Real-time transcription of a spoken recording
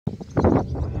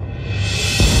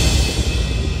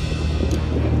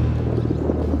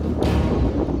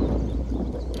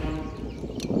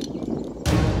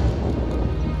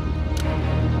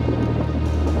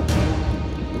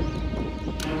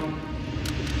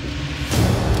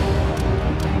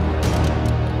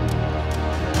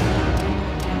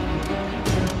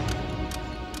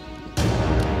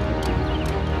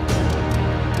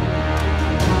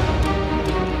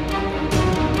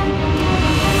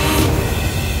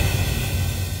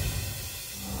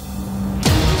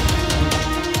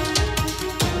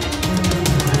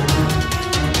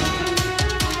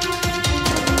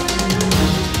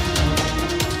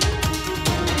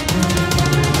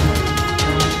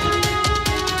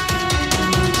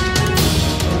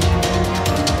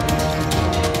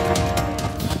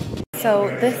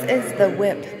So this is the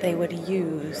whip they would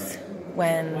use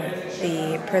when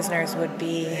the prisoners would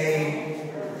be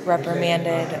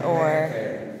reprimanded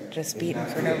or just beaten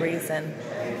for no reason.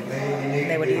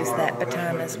 They would use that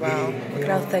baton as well. Look at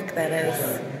how thick that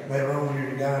is.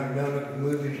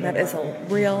 That is a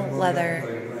real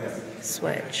leather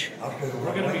switch.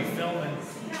 We're going to be filming.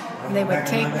 And they would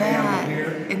take that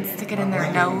and stick it in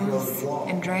their nose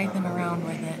and drag them around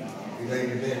with it.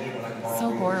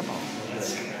 So horrible.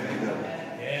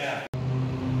 Yeah.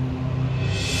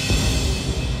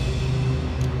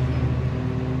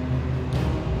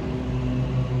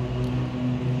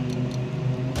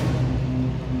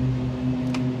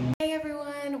 Hey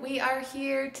everyone, we are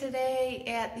here today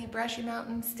at the Brushy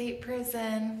Mountain State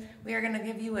Prison. We are going to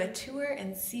give you a tour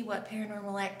and see what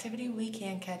paranormal activity we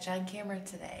can catch on camera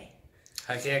today.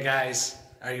 Heck yeah, guys.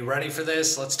 Are you ready for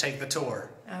this? Let's take the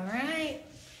tour. All right.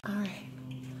 All right.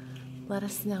 Let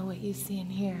us know what you see in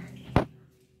here.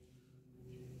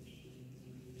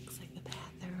 Looks like the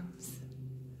bathrooms.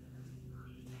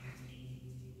 There.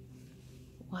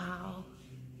 Wow.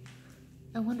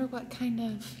 I wonder what kind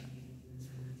of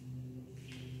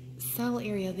cell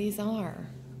area these are.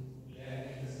 Yeah, I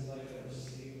think this is like a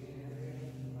receiving area.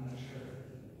 I'm not sure.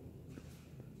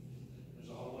 There's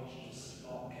a whole bunch of just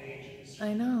small cages.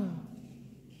 I know.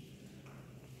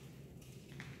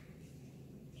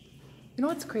 You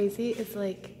know what's crazy? It's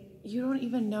like you don't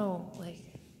even know like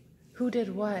who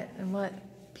did what and what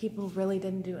people really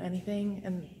didn't do anything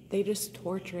and they just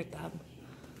tortured them.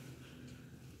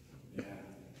 Yeah.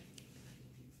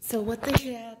 So what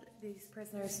they had these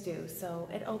prisoners do, so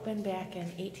it opened back in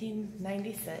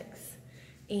 1896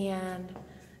 and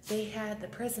they had the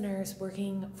prisoners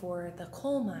working for the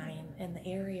coal mine in the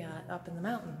area up in the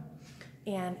mountain.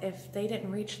 And if they didn't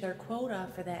reach their quota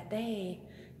for that day,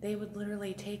 they would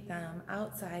literally take them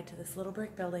outside to this little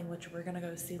brick building, which we're gonna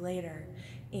go see later,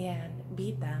 and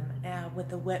beat them with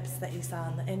the whips that you saw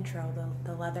in the intro,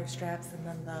 the leather straps and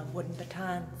then the wooden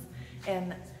batons,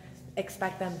 and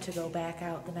expect them to go back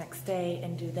out the next day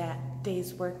and do that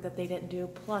day's work that they didn't do,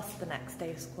 plus the next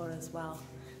day's quota as well.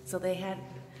 So they had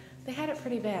it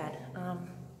pretty bad,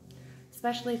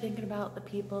 especially thinking about the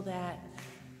people that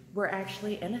were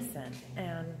actually innocent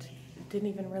and didn't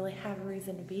even really have a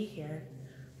reason to be here.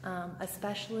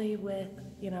 Especially with,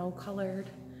 you know,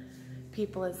 colored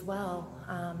people as well.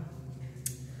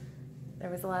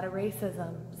 There was a lot of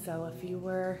racism, so if you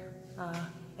were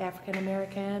African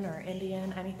American or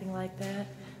Indian, anything like that,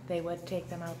 they would take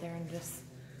them out there and just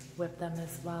whip them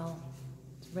as well.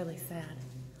 It's really sad.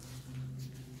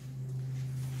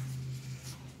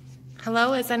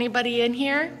 Hello, is anybody in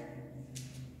here?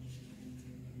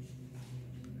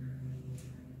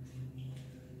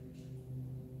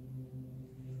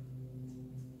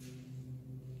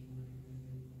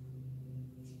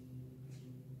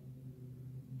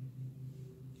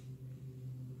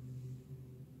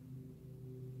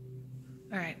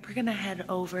 All right, we're gonna head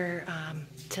over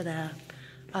to the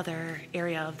other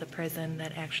area of the prison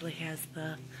that actually has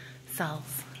the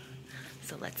cells.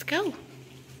 So let's go.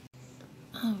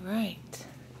 All right,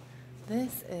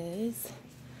 this is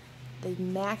the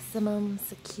maximum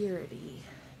security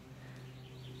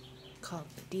called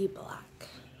the D block.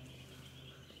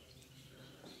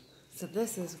 So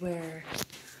this is where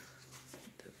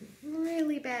the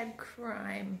really bad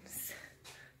crimes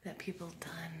that people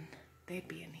done, they'd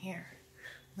be in here.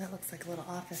 That looks like a little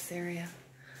office area.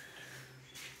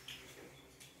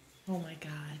 Oh my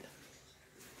God.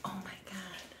 Oh my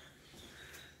God.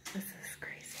 This is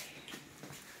crazy.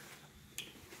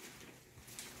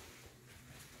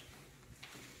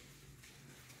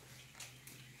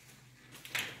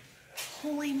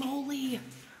 Holy moly.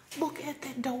 Look at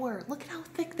that door. Look at how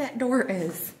thick that door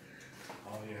is.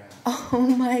 Oh yeah. Oh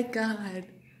my God.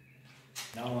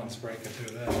 No one's breaking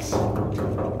through this.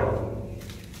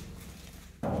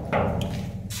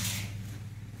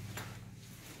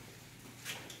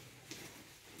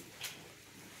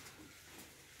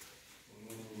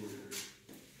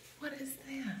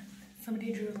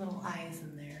 Somebody drew little eyes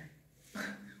in there.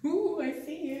 Ooh, I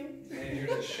see you. And here's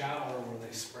a shower where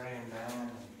they spray them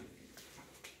down.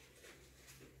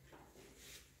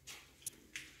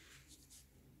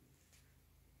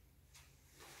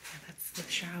 Yeah, that's the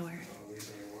shower. Oh,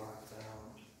 these are locked down.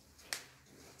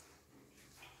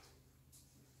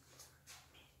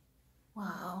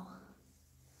 Wow.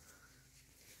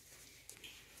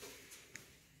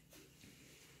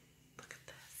 Look at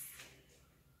this.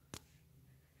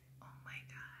 Oh my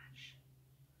gosh.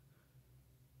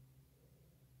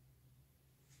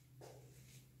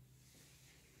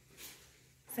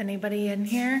 Is anybody in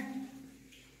here?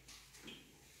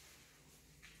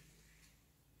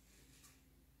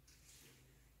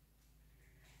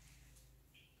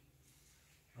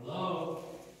 Hello?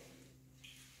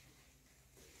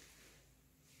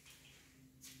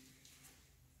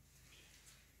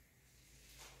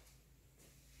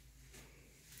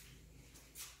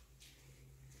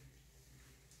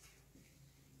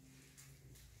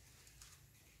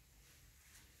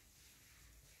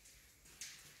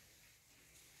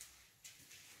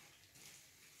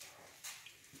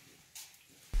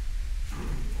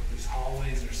 These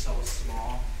hallways are so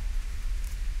small.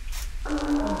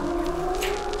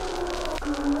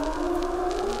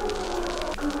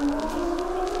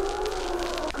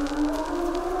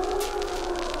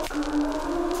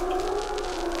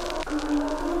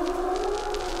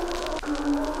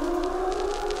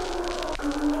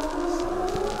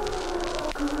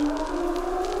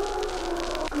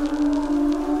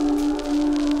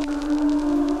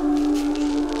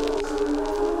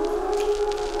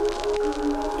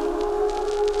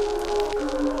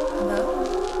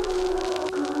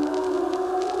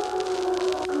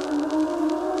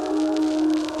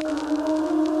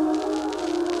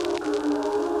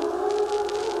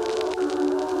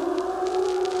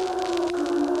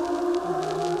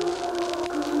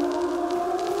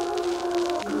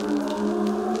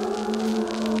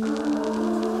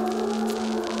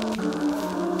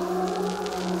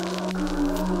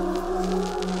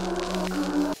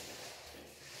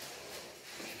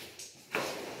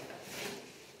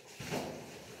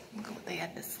 Look at what they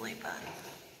had to sleep on.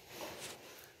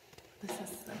 This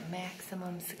is the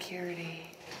maximum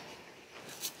security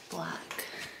block.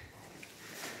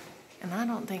 And I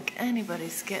don't think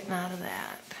anybody's getting out of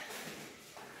that.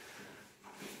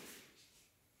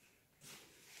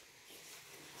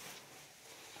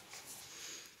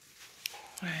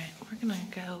 All right, we're gonna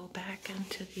go back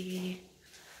into the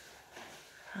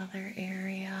other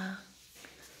area.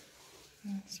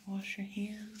 Let's wash your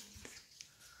hands.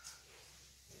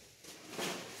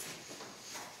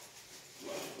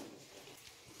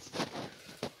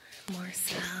 More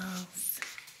cells.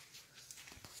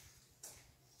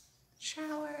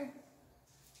 Shower.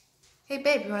 Hey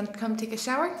babe, you want to come take a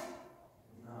shower?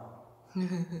 No. Not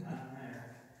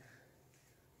there.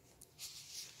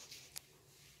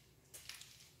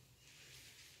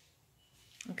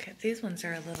 Okay, these ones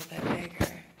are a little bit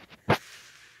bigger.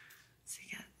 So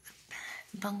you got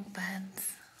the bunk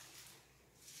beds,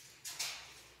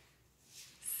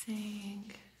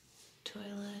 sink, toilet,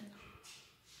 little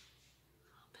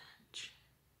bench.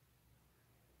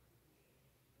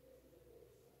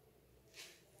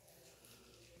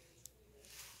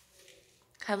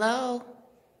 Hello?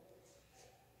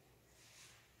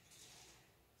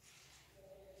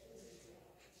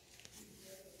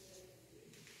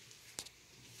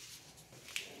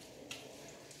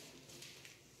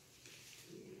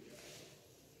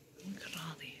 Look at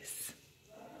all these.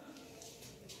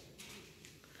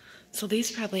 So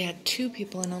these probably had 2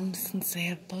 people in them since they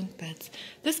have bunk beds.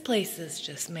 This place is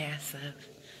just massive.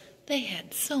 They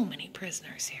had so many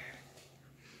prisoners here.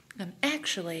 And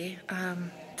actually,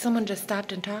 someone just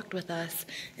stopped and talked with us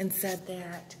and said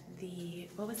that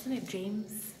what was the name,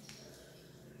 James?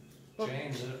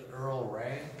 James Earl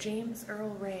Ray? James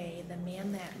Earl Ray, the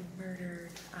man that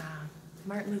murdered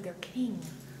Martin Luther King,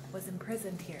 was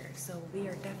imprisoned here. So we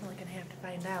are definitely going to have to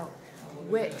find out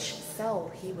which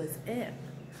cell he was in.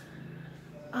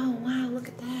 Oh, wow, look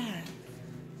at that.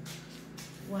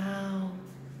 Wow.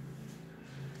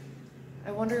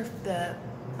 I wonder if the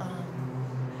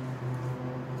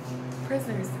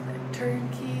prisoners, the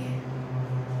turnkey,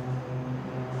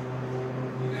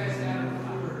 You guys have a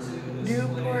number two.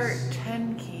 Newport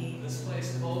 10 key. This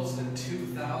place closed in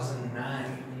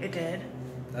 2009. It did?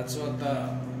 That's what the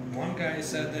one guy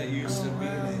said that used to be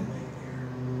wow. there.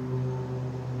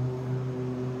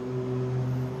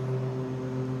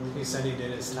 He said he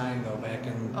did his time though back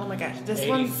in Oh my gosh, this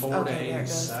one's 84 okay. to There it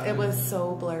goes. 87. It was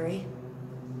so blurry.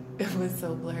 It was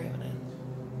so blurry when it.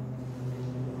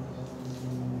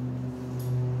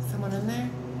 Someone in there?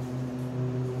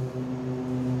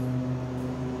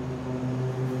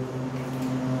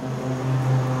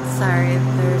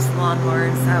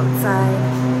 lawnmowers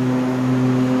outside.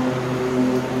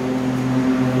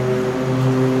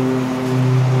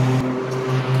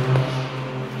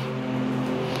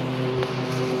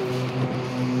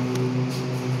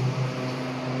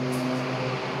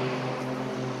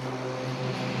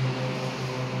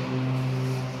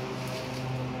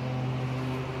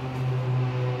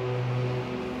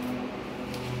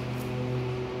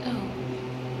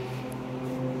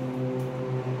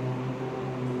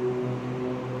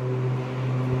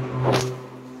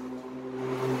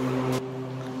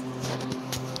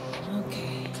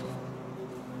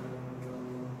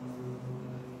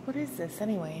 What is this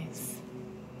anyways?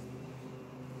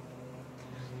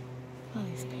 All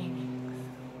these paintings.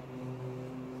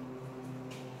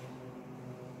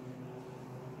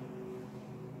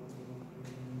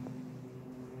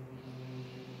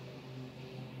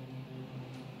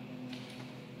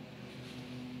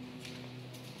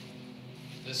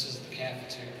 This is the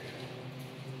cafeteria.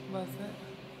 Was it?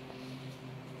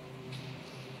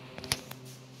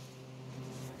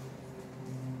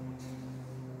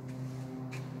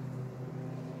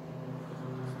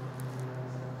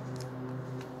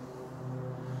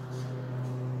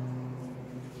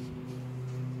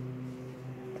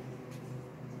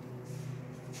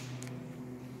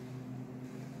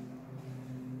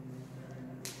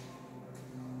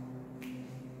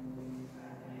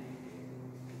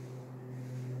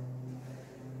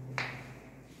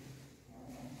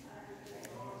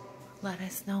 Let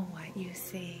us know what you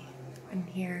see and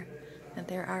hear. And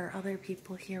there are other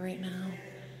people here right now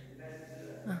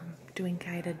doing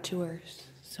guided tours,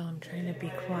 so I'm trying to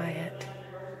be quiet.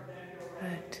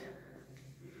 But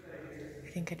I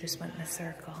think I just went in a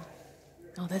circle.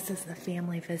 Oh, this is the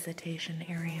family visitation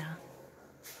area.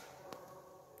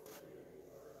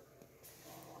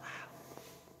 Wow.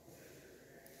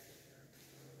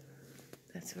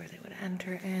 That's where they would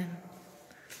enter in.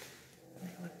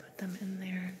 They would put them in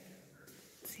there.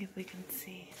 Let's see if we can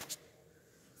see.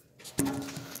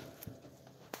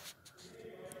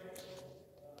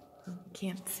 Oh,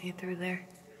 can't see through there.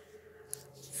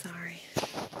 Sorry.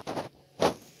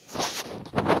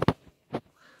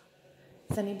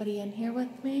 Is anybody in here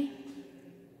with me?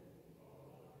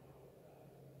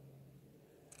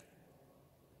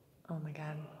 Oh my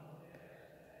God.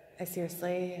 I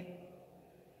seriously,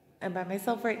 I'm by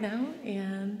myself right now,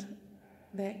 and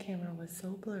that camera was so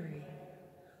blurry.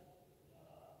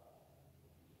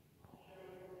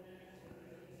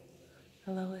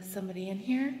 Hello, is somebody in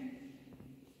here?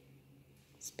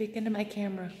 Speak into my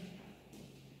camera.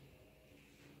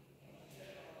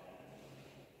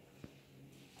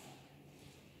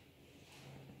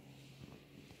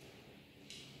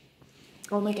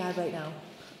 Oh my God, right now.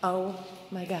 Oh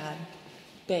my God.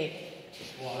 Babe.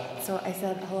 What? So I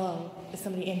said, hello, is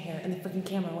somebody in here? And the freaking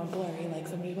camera went blurry, like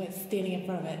somebody was standing in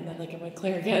front of it, and then like it went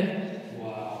clear again.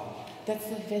 Wow. That's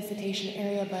the visitation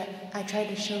area, but I tried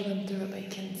to show them through it, but you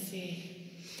couldn't see.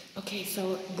 Okay,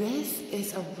 so this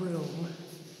is a room.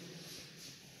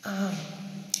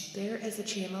 There is a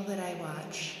channel that I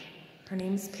watch. Her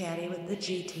name's Patty with the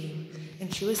G Team,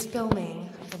 and she was filming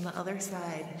from the other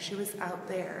side. She was out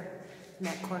there in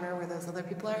that corner where those other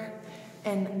people are,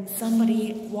 and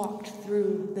somebody walked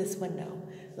through this window.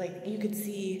 Like, you could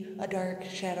see a dark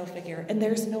shadow figure, and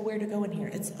there's nowhere to go in here.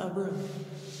 It's a room.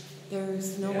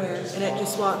 There's nowhere, and it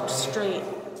just walked straight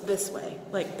this way.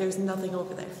 Like, there's nothing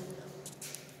over there.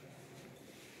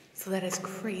 So that is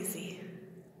crazy.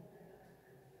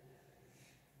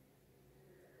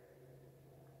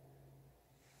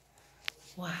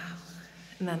 Wow.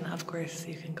 And then, of course,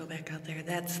 you can go back out there.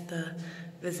 That's the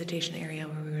visitation area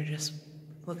where we were just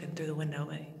looking through the window,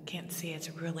 but you can't see.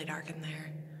 It's really dark in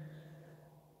there.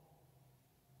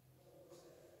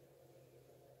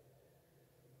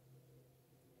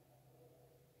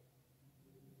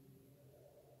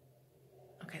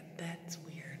 Okay, that's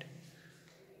weird.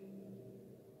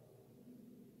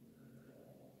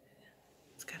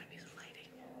 It's gotta be the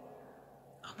lighting.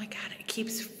 Oh my God, it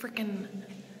keeps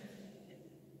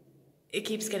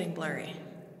getting blurry.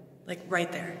 Like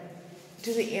right there.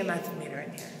 Do the EMF meter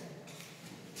in here.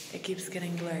 It keeps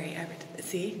getting blurry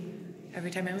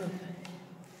every time I move.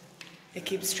 It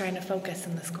keeps trying to focus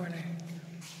in this corner.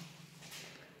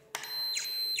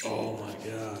 Oh my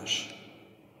gosh.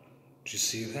 Did you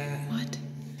see that? What?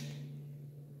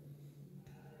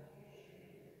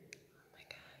 Oh my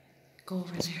God. Go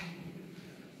over there.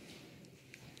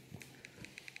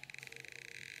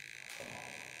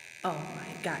 Oh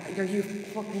my God. Are you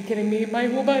fucking kidding me? My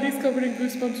whole body's covered in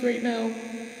goosebumps right now.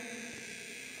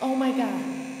 Oh my God.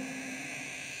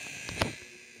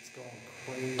 It's going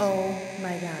crazy. Oh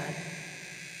my God.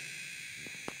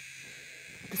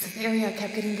 This is area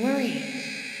kept getting blurry.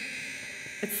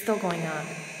 It's still going on.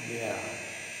 Yeah.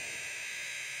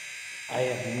 I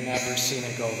have never seen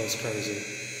it go this crazy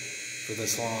for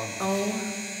this long. Oh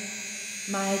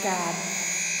my God.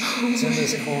 It's in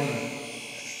this corner.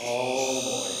 Oh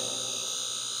boy.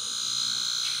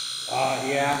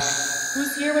 Yeah.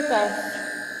 Who's here with us?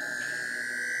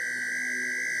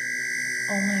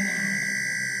 Oh my God.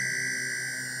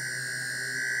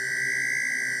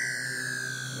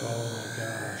 Oh my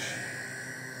gosh.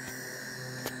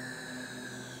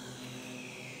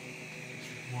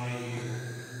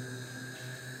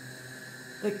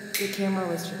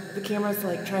 The camera's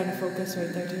like trying to focus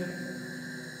right there too.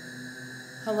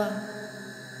 Hello.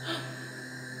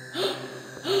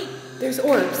 There's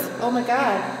orbs. Oh my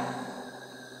God.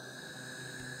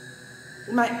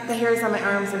 The hairs on my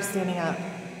arms are standing up.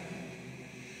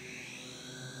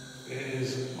 It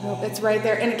is. Nope, it's right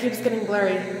there, and it keeps getting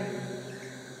blurry.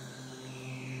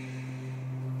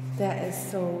 That is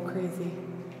so crazy.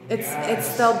 It's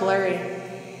still blurry.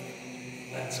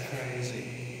 That's crazy.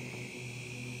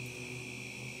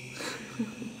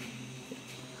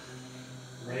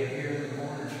 Right here in the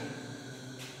corner.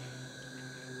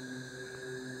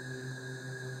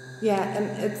 Yeah, and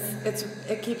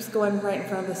it keeps going right in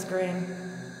front of the screen.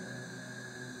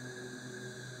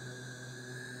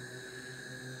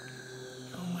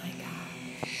 Oh my God.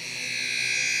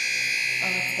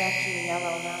 Oh, it's back to the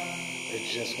yellow now. It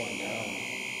just went down.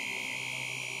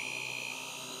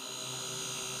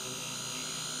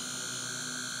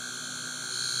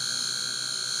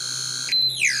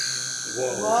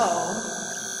 Whoa. Whoa.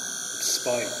 It's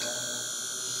spiked.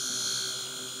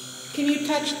 Can you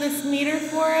touch this meter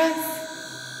for us?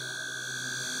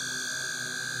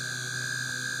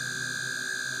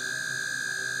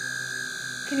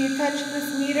 Can you touch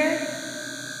this meter?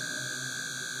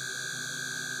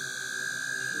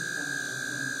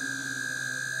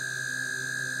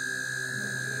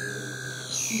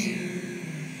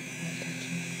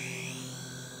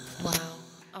 Wow.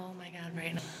 Oh my God,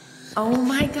 right now. Oh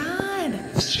my God.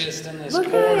 It's just in this Look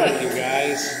at corner, it. you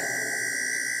guys.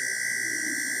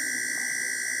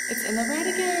 It's in the red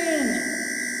again.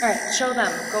 All right, show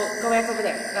them. Go back over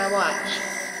there. Now watch.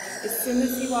 As soon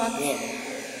as he walks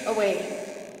away,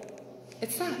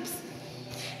 it stops.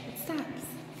 It stops.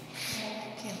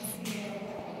 Can't see.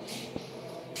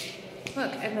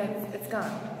 Look, and then it's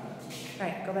gone. All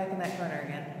right, go back in that corner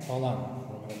again. Hold on.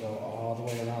 We're going to go all the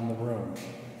way around the room.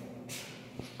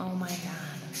 Oh my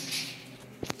God.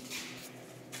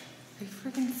 Are you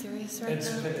freaking serious right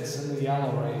now? It's in the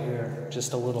yellow right here.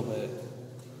 Just a little bit.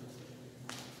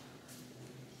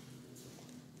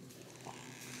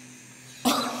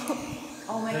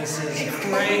 Oh my This God. is It's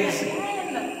crazy. open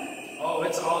again. Oh,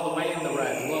 it's all the way in the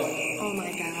red. Look. Oh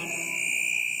my God.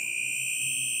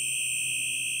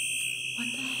 What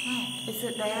the heck? Is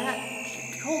it that?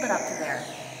 Hold it up to there.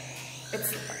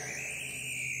 It's...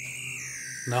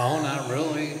 No, not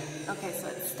really. Okay, so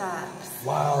it stops.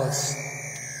 Wow, it's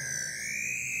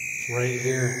right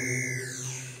here.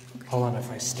 Hold on,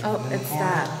 if I stand Oh, in the it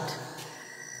corner. stopped.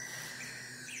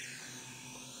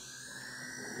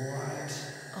 What?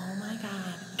 Oh my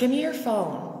God. Give me your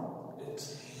phone.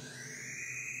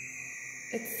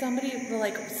 It's somebody,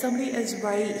 like, somebody is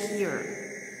right here.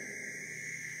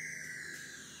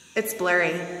 It's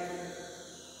blurry.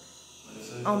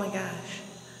 Oh my gosh.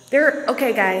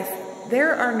 Okay guys,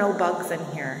 there are no bugs in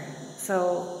here.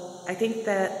 So I think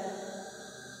that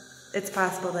it's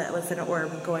possible that it was an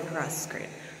orb going across the screen.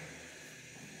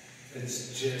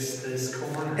 It's just this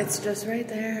corner. It's just right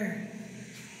there.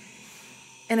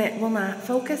 And it will not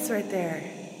focus right there.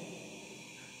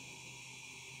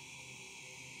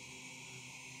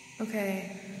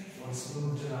 Okay. Let's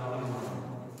move to the other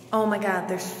one. Oh my God,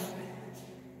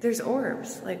 there's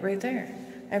orbs, like right there,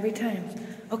 every time.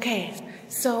 Okay,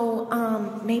 so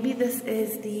maybe this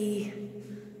is the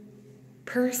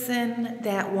person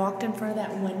that walked in front of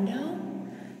that window.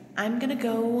 I'm gonna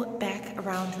go back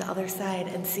around to the other side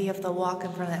and see if they'll walk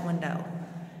in front of that window.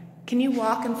 Can you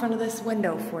walk in front of this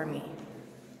window for me?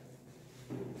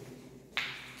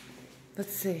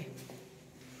 Let's see.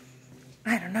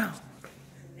 I don't know.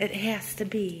 It has to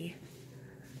be.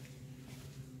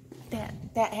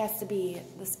 That has to be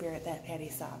the spirit that Patty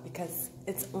saw because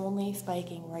it's only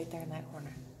spiking right there in that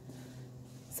corner.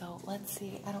 So let's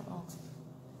see. I don't know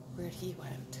where he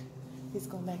went. He's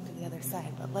going back to the other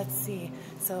side, but let's see.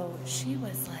 So she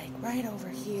was like right over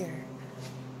here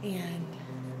and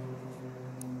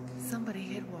somebody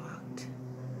had walked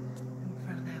in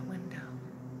front of that window.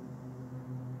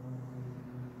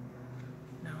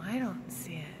 No, I don't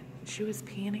see it. She was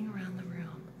panning around the room.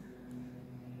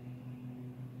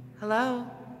 Hello?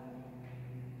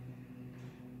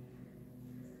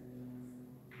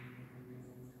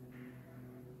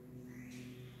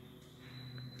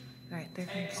 Alright, there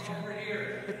Hey, comes come John. over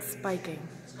here. It's spiking.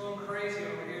 It's going crazy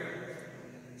over here.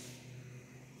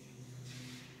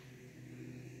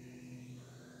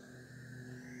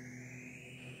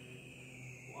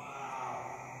 Wow.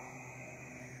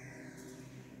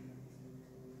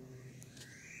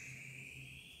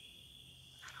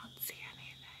 I don't see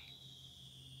anything.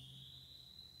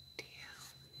 Do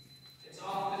you? It's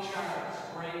off the charts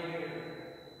right here.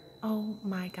 Oh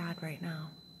my God, right now.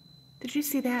 Did you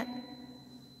see that?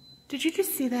 Did you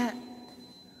just see that?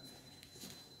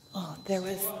 Oh, there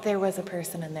was a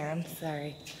person in there. I'm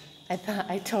sorry.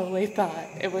 I totally thought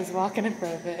it was walking in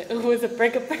front of it. It was a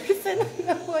freaking person.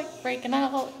 I'm like freaking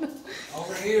out.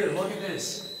 Over here, look at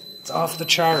this. It's off the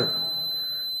chart.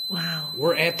 Wow.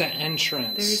 We're at the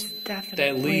entrance. There's definitely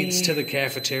that leads to the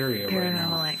cafeteria right now.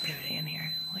 paranormal activity in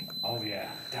here. Like, Oh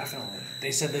yeah, definitely.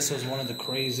 They said this was one of the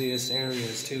craziest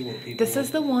areas too, where people. this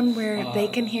is the one where they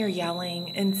can hear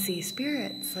yelling and see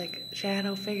spirits, like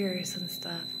shadow figures and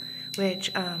stuff,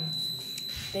 which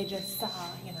they just saw.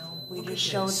 You know, we Look just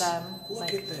at showed this. them. Look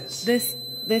like, at this.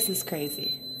 This is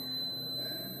crazy.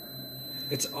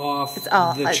 It's off. It's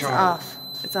all. the It's chart. off.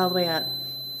 It's all the way up.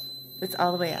 It's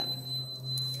all the way up.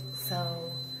 So,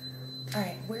 all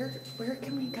right, where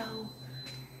can we go?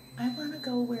 I want to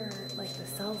go where like the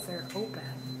cells are open.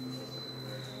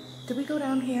 Did we go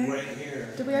down here? Right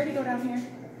here. Did we already go down here?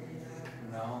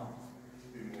 No.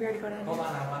 Did we already go down Hold here?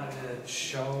 on, I wanted to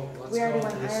show. Let's We already go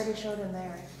went. to I this. already showed in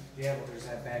there. Yeah, but there's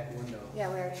that back window. Yeah,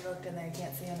 we already looked in there. You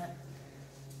can't see in it.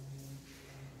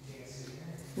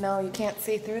 No, you can't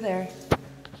see through there.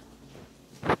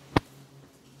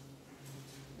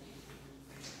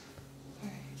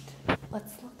 Alright,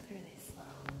 let's look through these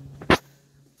though.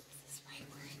 This is right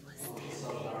where he was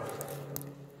standing.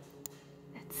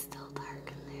 It's still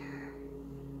dark in there.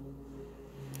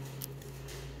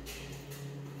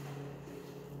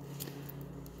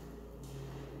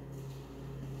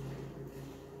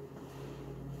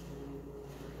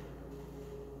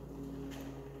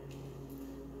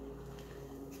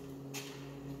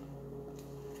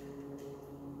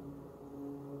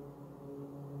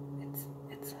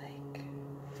 It's like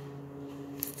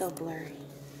still blurry.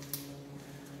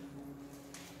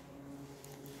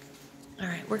 All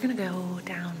right, we're gonna go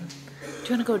down. Do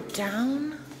you want to go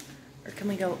down, or can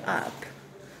we go up?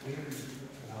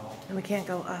 No. And we can't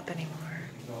go up anymore.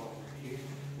 No.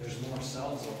 There's more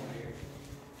cells over here.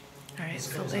 All right, This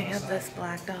so goes they have outside. this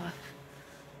blocked off.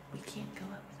 We can't go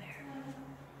up there.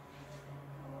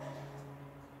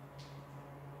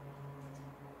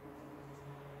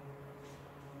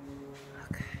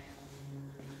 Okay.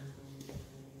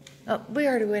 Oh, we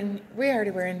already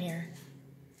were in here.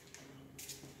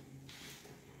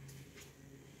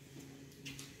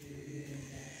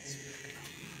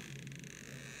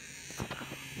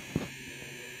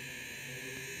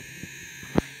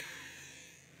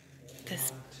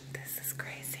 This is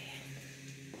crazy.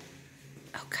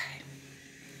 Okay.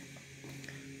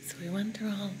 So we went through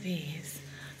all these.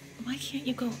 Why can't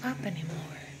you go up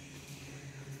anymore?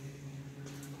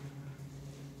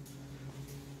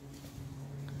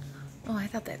 Oh, I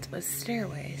thought that was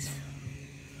stairways.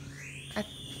 I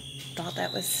thought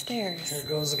that was stairs. There it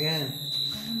goes again.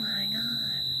 Oh my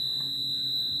God.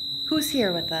 Who's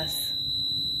here with us?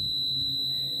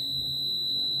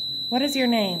 What is your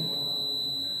name?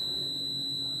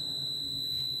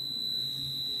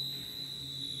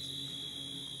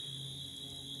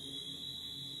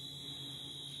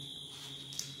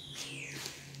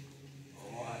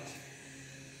 What?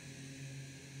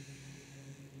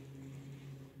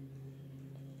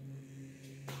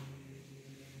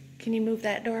 Can you move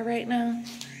that door right now?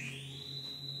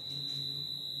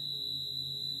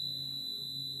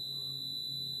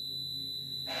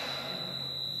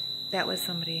 That was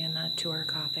somebody in a tour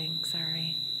coughing,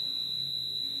 sorry.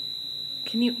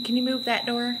 Can you move that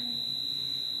door?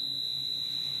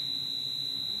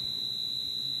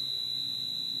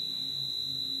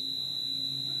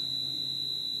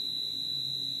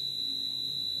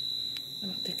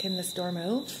 Can this door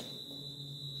move?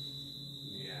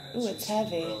 Yeah. Ooh, it's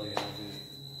heavy. Really heavy.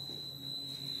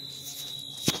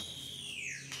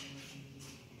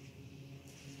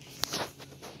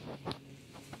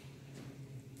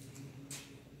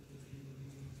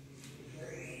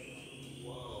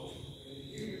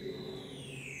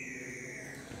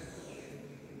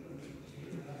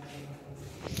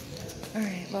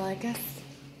 Alright, well I guess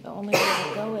the only way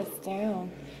to go is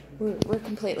down. We're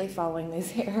completely following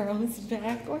these arrows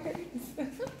backwards.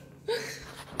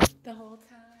 The whole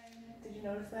time. Did you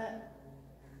notice that?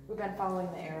 We've been following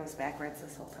the arrows backwards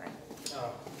this whole time.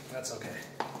 Oh, that's okay.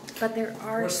 But there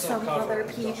are We're still some other covering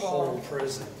people. the whole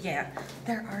prison. Yeah,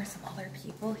 there are some other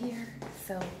people here,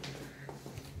 so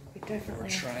we definitely We're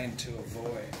trying to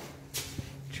avoid.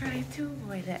 trying to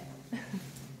avoid it.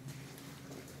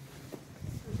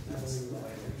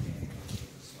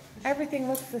 Everything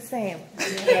looks the same.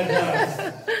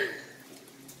 Hey,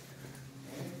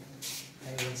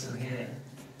 what's in here?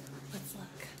 Let's look.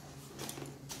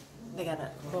 They got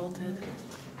it bolted.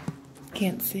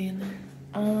 Can't see in there.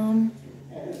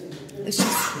 It's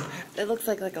just, it looks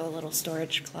like a little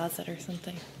storage closet or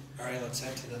something. All right, let's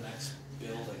head to the next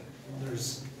building.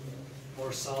 There's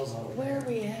more cells over Where there. are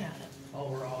we at? Oh,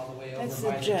 we're all the way over That's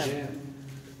by the the gym. gym.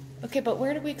 Okay, but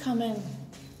where did we come in?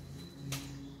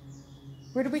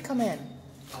 Where did we come in?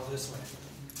 Oh, this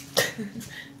way.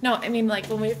 No, I mean like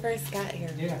when we first got here.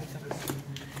 Yeah.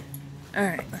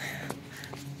 Alright.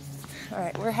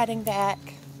 Alright, we're heading back.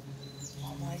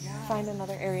 Oh my God. Find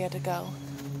another area to go.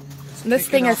 It's And this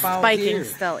picking thing is up out spiking here.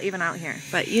 still, even out here.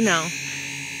 But you know,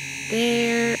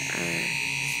 there are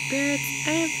spirits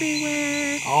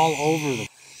everywhere. All over the.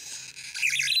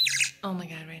 Oh my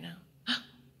God, right now.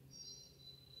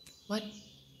 What?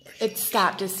 It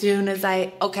stopped as soon as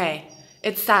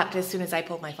it stopped as soon as I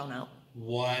pulled my phone out.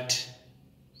 What?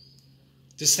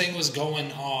 This thing was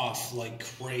going off like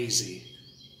crazy.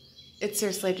 It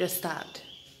seriously just stopped.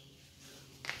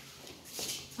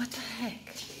 What the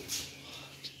heck?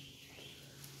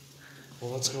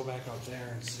 Well, let's go back out there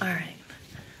and see. All right.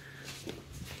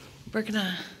 We're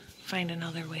gonna find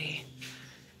another way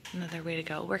to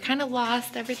go. We're kind of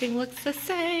lost. Everything looks the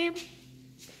same.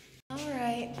 All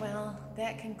right, well,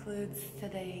 that concludes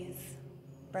today's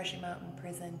Brushy Mountain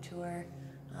prison tour.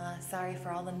 Sorry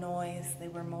for all the noise. They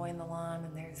were mowing the lawn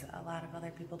and there's a lot of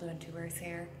other people doing tours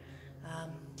here.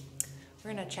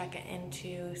 We're gonna check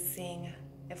into seeing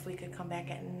if we could come back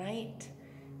at night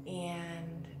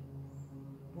and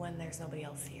when there's nobody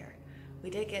else here. We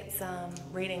did get some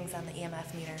readings on the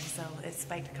EMF meter, so it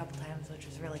spiked a couple times, which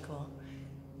was really cool.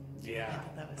 Yeah, I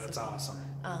thought that was that's so cool. awesome.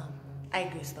 I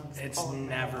had goosebumps. It's all over my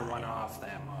never body. went off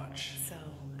that much. So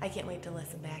I can't wait to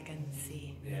listen back and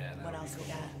see what else we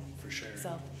got. For sure.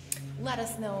 So let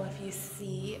us know if you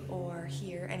see or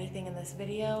hear anything in this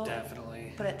video.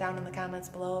 Definitely. Put it down in the comments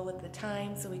below with the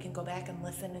time so we can go back and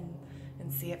listen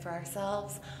and see it for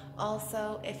ourselves.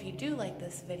 Also, if you do like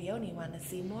this video and you want to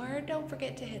see more, don't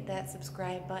forget to hit that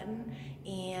subscribe button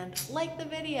and like the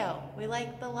video. We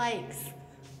like the likes.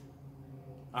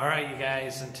 All right, you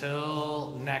guys,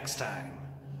 until next time.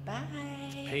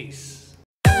 Bye. Peace.